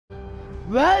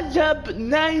What's up?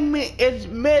 Name is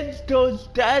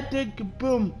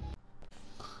Mrstaticboom.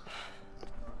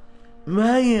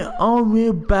 Why are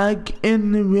we back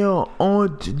in the real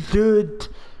old suit?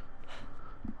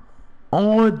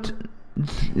 Old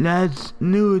slash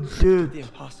new suit. The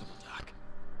impossible, Doc.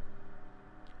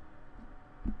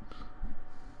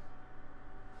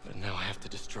 But now I have to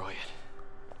destroy it.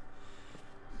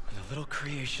 With a little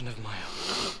creation of my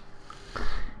own.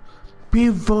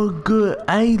 Before good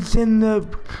eyes in the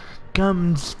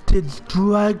comes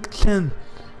destruction.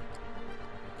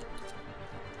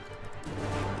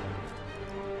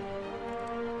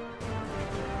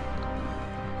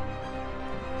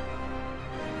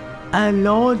 A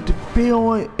Lord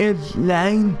feel is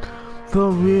lying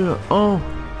for real. Oh,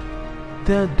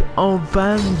 that all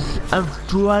fans of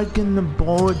Dragon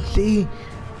Ball Z.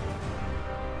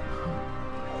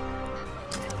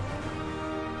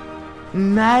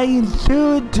 Nice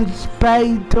suit,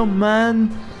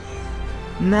 Spider-Man.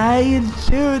 Nice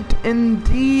suit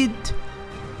indeed.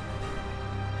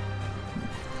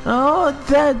 Oh,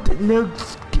 that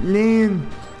looks clean.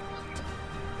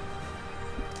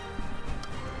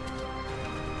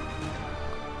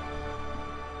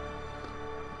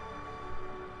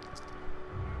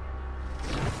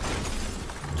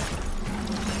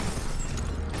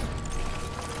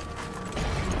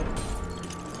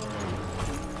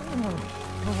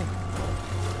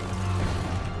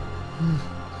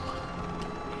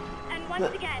 And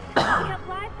once again, we have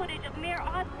live footage of Mayor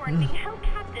Osborn being held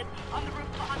captive on the roof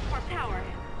of Osborn Tower.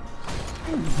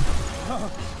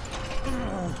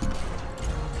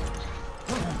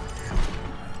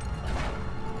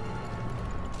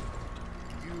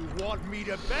 You want me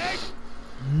to beg?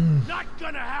 Not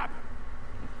gonna happen!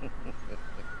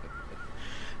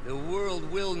 The world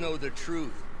will know the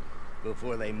truth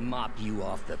before they mop you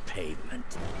off the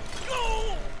pavement.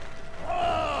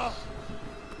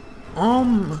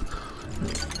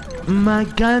 My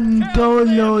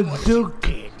Gandolo took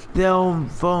down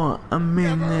for a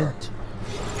minute.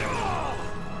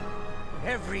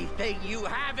 Everything you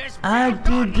have is I built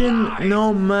on didn't lies.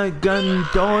 know my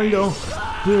Gandolo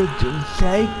would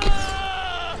take.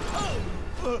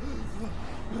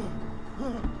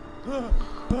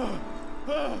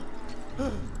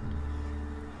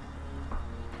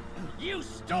 You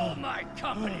stole my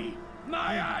company,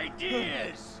 my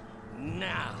ideas.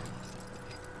 Now,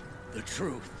 the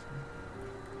truth.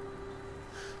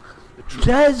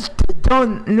 Just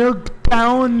don't look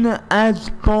down,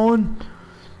 Osborn.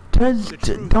 Just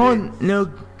don't look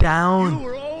You down.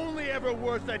 were only ever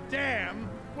worth a damn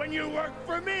when you worked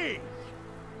for me!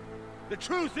 The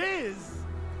truth is,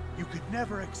 you could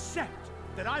never accept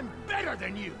that I'm better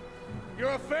than you! You're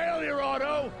a failure,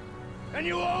 Otto! And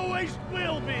you always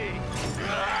will be!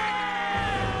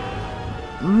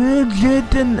 We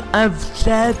shouldn't have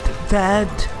said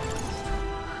that.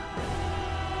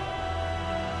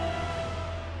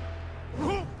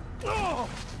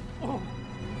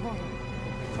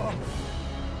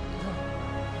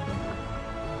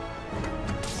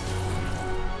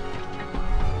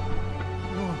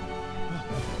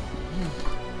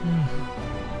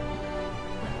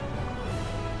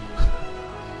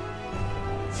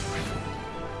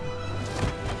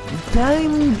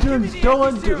 Time to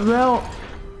start well.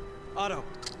 Otto,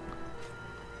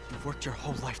 you've worked your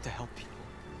whole life to help people.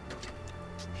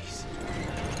 Please.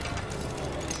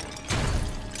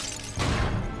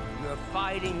 You're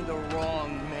fighting the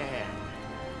wrong man.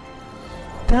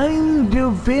 Time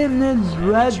to finish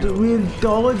what we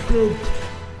started.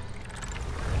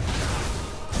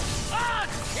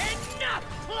 Enough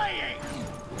playing!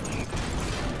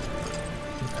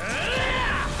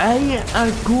 I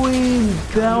agree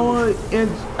there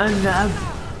is enough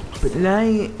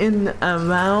playing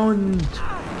around.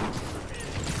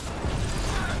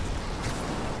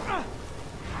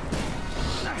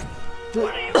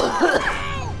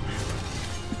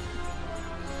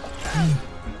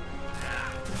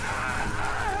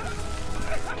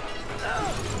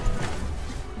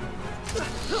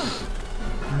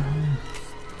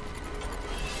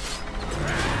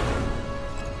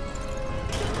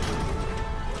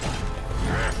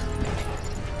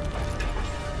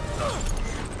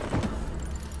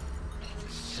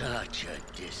 Such a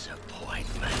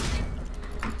disappointment.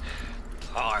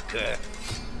 Parker.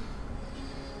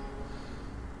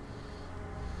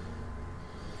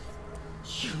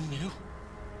 You knew?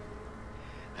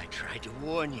 I tried to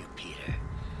warn you, Peter,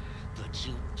 but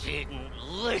you didn't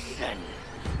listen.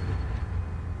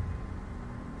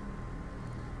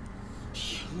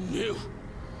 You knew.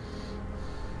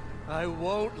 I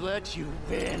won't let you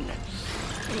win.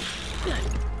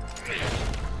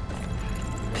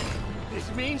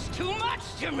 This means too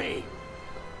much to me!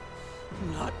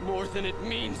 Not more than it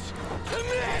means to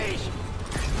me!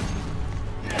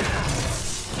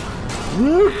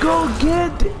 You go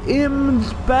get him,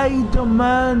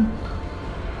 Spider-Man.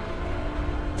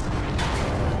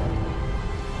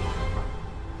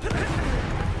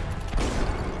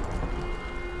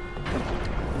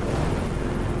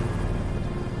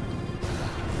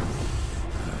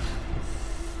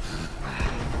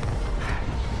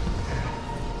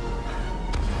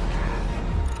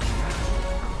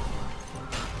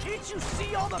 Can't you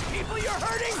see all the people you're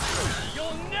hurting?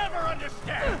 You'll never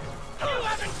understand! You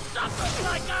haven't suffered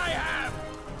like I have!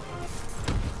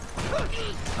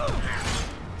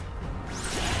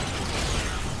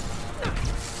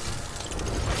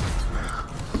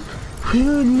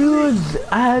 You lose,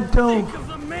 Adam. Think of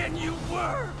the man you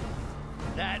were!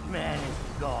 That man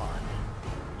is gone.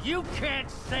 You can't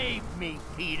save me,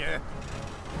 Peter.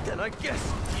 Then I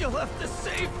guess you'll have to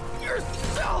save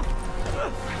yourself!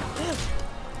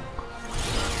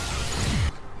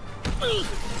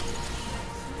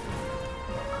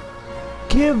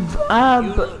 Give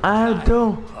up,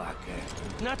 Adam. Parker.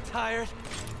 Not tired.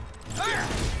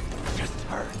 Just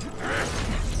hurt.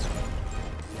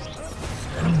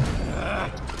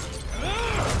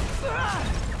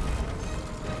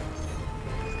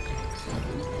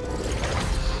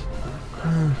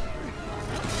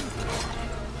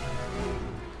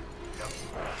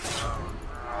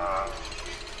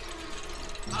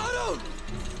 Otto!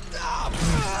 Stop!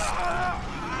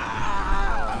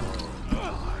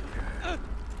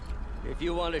 If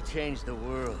you want to change the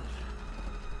world,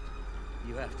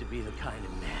 you have to be the kind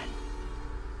of man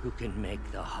who can make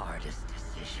the hardest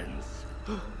decisions.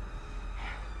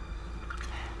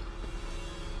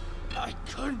 I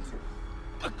couldn't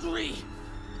agree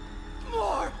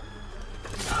more.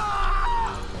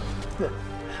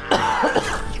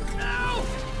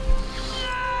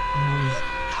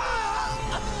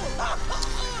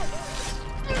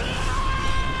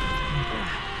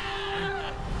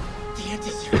 The end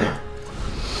is here.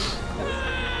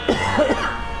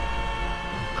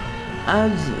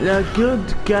 As a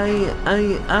good guy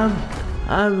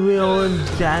I will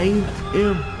save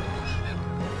him.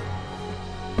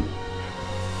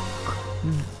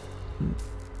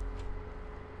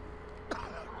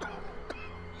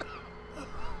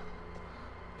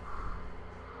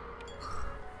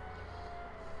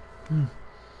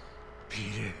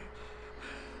 Peter,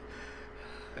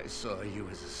 I saw you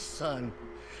as a son.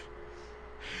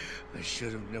 I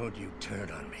should have known you'd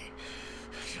turn on me,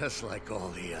 just like all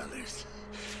the others.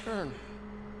 Turn.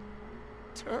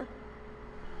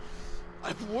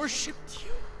 I've worshipped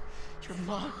you. Your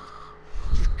mind,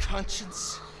 your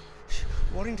conscience,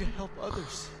 wanting to help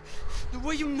others. The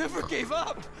way you never gave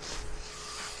up.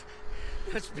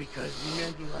 That's because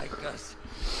men like us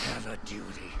have a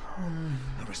duty,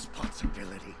 a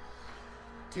responsibility,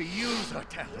 to use our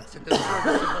talents in the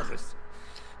service of others.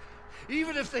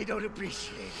 Even if they don't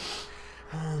appreciate it.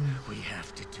 We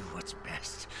have to do what's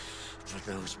best for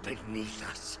those beneath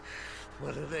us,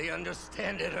 whether they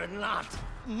understand it or not.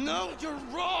 No, you're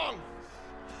wrong.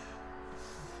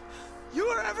 You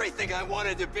are everything I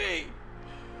wanted to be.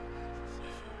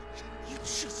 You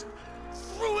just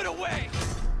threw it away.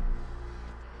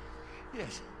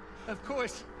 Yes, of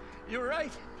course. You're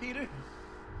right, Peter.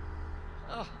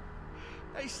 Oh,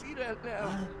 I see that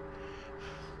now.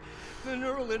 The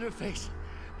neural interface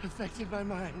affected my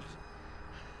mind.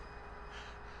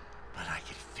 But I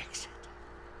can fix it.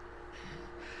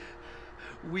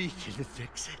 We can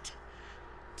fix it.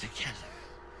 Together.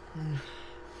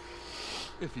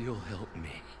 If you'll help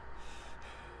me.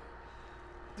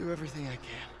 Do everything I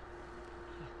can.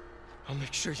 I'll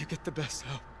make sure you get the best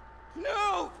help.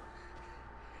 No!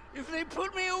 If they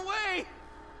put me away,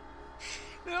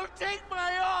 they'll take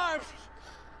my arms!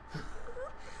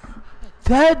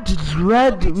 That's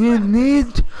what we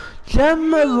need.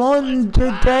 Someone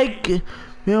to take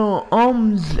your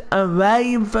arms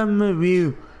away from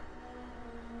you.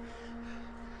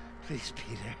 Please,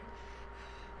 Peter.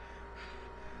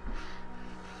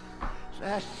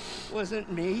 That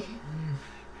wasn't me.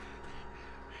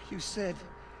 You said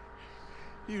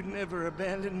you'd never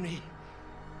abandon me.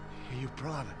 You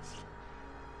promised.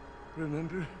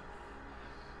 Remember?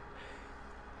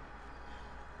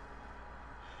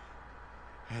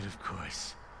 And of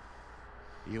course,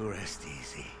 you rest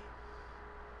easy,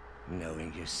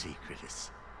 knowing your secret is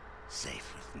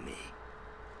safe with me.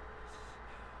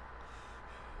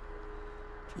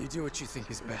 You do what you think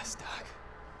is best, Doc.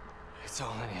 It's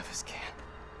all any of us can.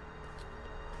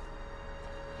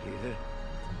 Peter?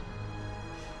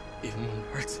 Even when it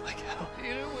hurts like hell.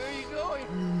 Peter, where are you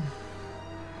going?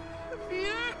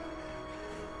 Peter!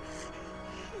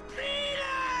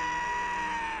 Peter!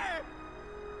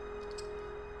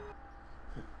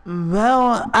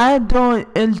 Well, I thought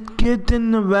it's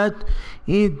getting red.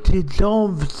 It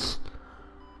dissolves.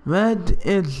 What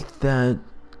is that?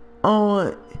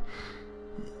 Oh,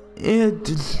 it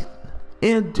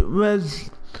was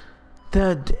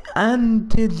that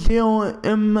anti-zero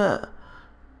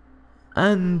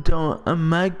under a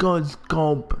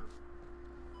microscope.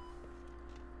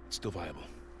 It's still viable.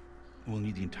 We'll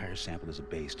need the entire sample as a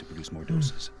base to produce more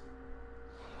doses.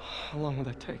 How long will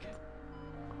that take?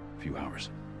 A few hours.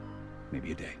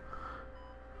 Maybe a day.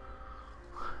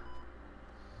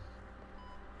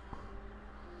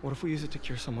 What if we use it to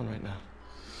cure someone right now?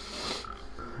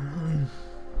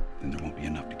 Then there won't be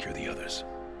enough to cure the others.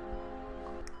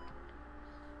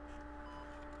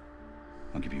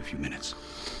 I'll give you a few minutes.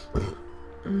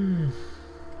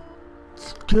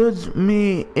 Excuse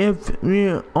me if we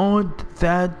aren't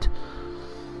that.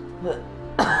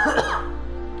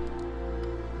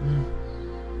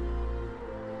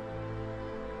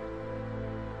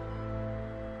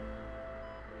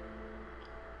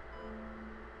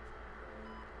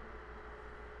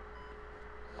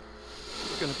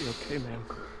 It's gonna be okay, ma'am.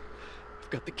 I've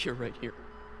got the cure right here.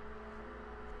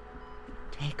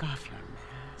 Take off your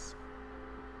mask.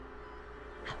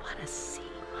 I want to see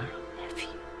my nephew.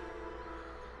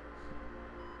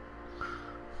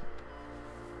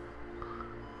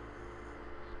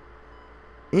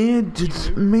 It's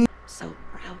me. So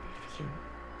proud of you.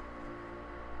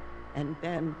 And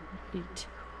Ben, me too.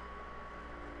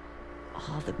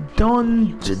 All the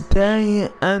Don today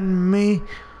and me.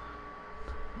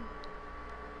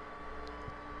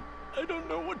 I don't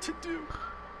know what to do.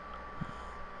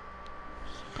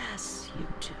 Yes, you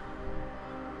do.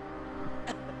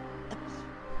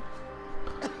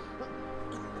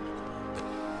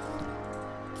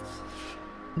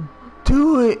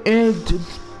 Do it,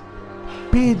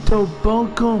 Peter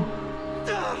Buckle.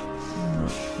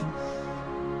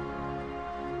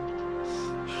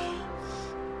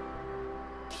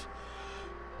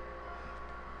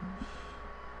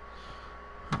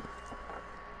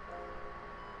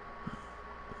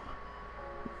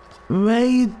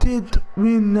 Why did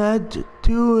we not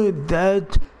do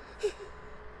that?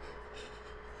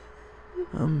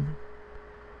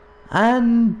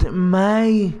 And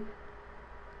my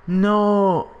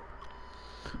no.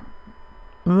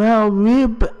 Well,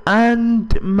 Rip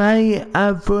and my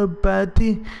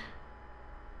everybody.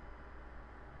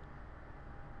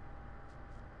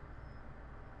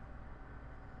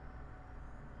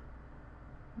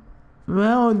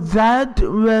 Well, that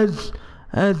was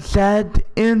a sad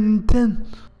ending.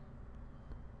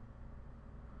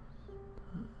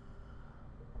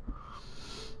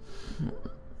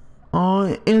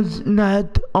 Oh, it's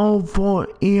not over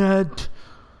yet.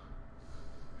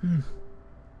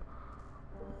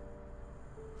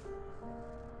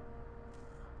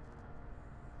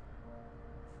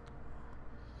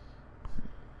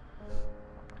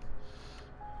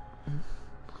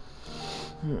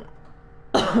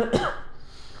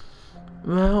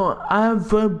 Well,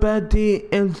 everybody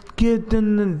is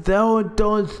getting their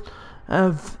dose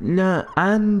of the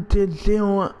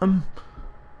anti-serum.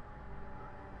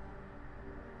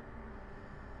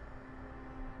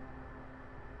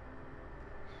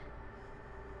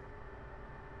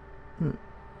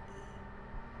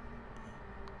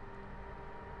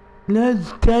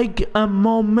 Let's take a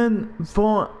moment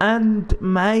for and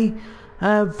May,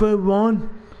 everyone.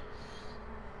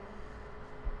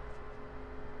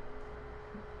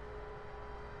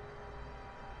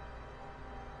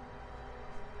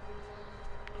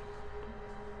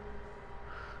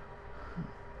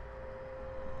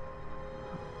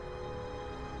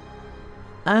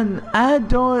 An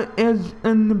adult is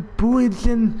in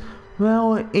prison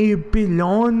where he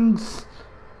belongs.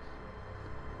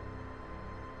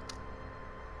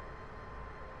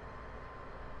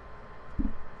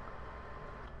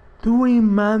 Three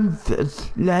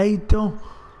months later.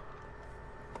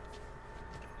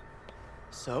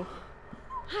 So?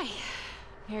 Hi,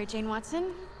 Mary Jane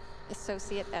Watson,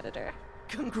 Associate Editor.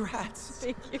 Congrats.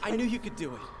 Thank you. I knew you could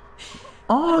do it.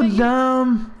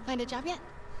 Awesome. Find a job yet?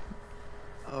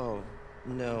 Oh,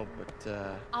 no,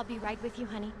 but, I'll be right with you,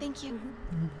 honey. Thank you.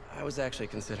 I was actually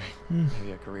considering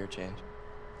maybe a career change.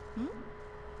 Yeah,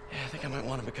 I think I might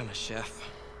want to become a chef.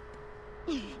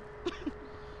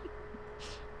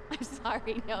 I'm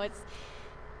sorry, no, it's...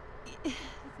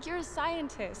 You're a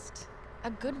scientist. A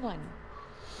good one.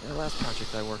 The last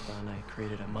project I worked on, I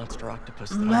created a monster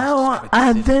octopus that Well,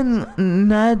 I think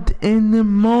not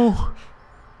anymore.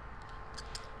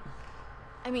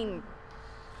 I mean,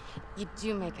 You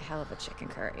do make a hell of a chicken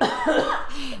curry.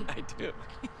 I do.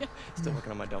 Still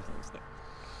working on my dumplings though.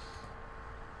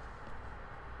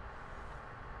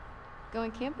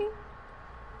 Going camping?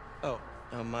 Oh,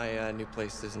 my new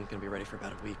place isn't gonna be ready for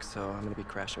about a week, so I'm gonna be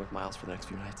crashing with Miles for the next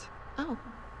few nights. Oh.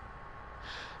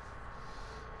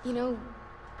 You know,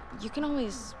 you can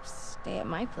always stay at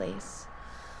my place.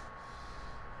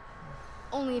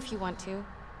 Only if you want to.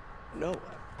 No,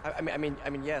 I mean,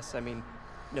 yes. I mean,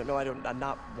 no, I don't. I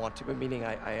not want to. But meaning,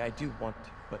 I do want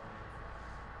to, but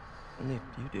only if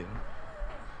you do.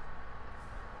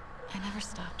 I never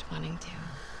stopped wanting to.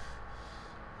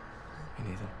 Me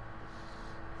neither.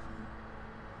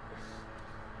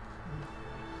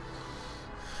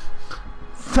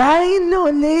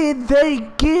 Finally, they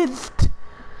kissed.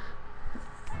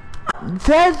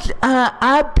 That's a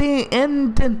happy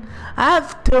ending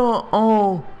after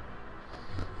all.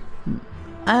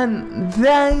 And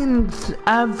thanks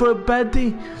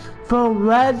everybody for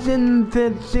watching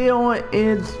the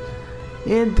series.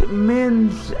 It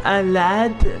means a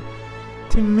lot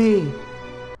to me.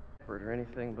 Or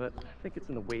anything, but I think it's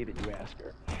in the way that you ask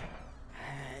her.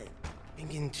 I'm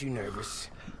getting too nervous.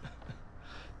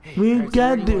 Hey, We alright, so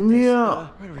got where do you want this? real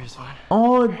Right over here's fine.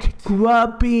 old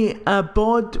grubby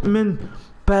apartment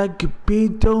back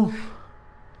Beetle.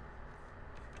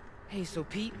 Hey, so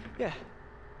Pete, Yeah.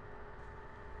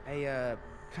 I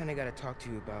kinda gotta talk to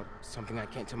you about something I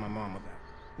can't tell my mom about.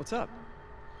 What's up?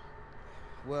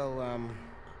 Well,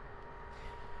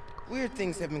 weird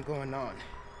things have been going on.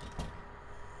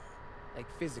 Like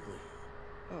physically.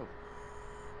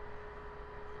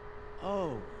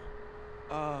 Oh.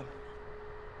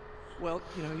 Well,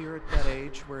 you know, you're at that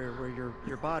age where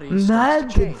your body starts Not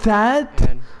to change. that,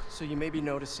 And so you may be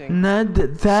noticing not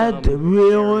that some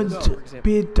weird areas, for example.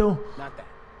 Beetle. Not that.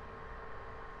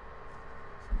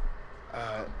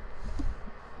 I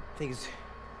think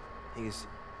it's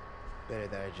better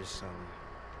that I just,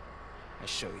 I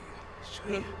show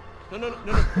you. No.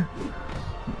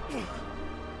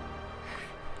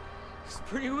 It's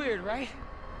pretty weird, right?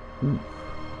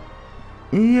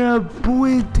 Yeah,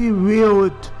 pretty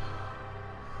weird.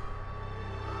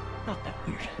 Not that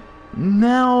weird.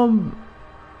 Now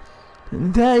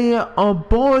they are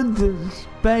both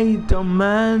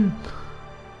Spider-Man,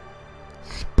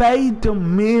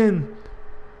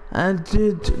 I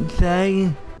should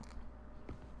say.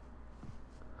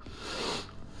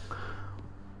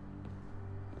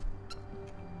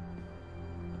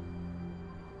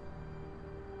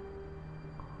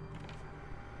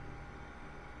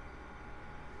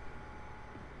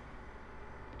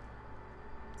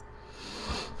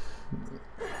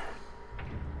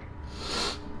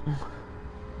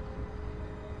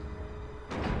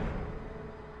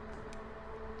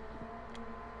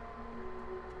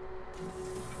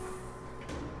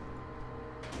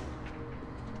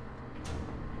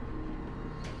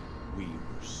 We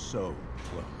were so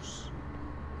close.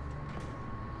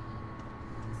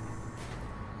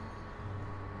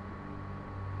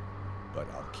 But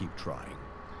I'll keep trying.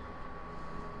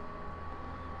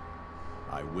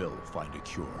 I will find a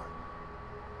cure.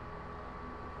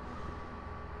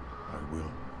 I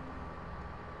will.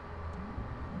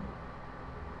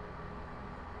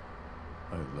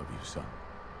 I love you, son.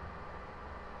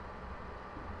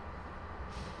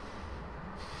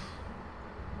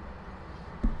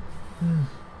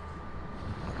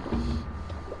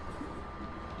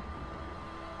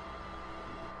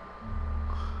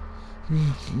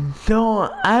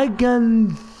 So I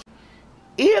can,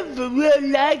 if you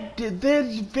liked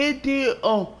this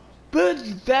video, push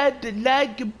that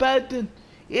like button.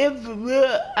 If you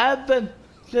haven't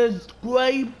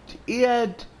subscribed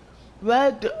yet,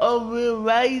 what are we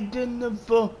waiting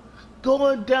for?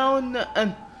 Go down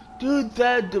and do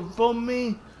that for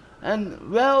me.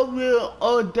 And while we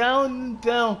are down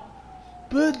there,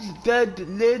 push that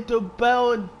little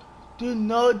bell to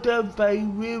notify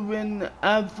you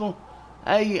whenever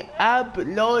I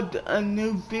upload a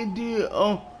new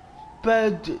video.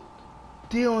 But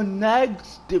till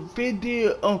next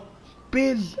video,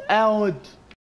 peace out.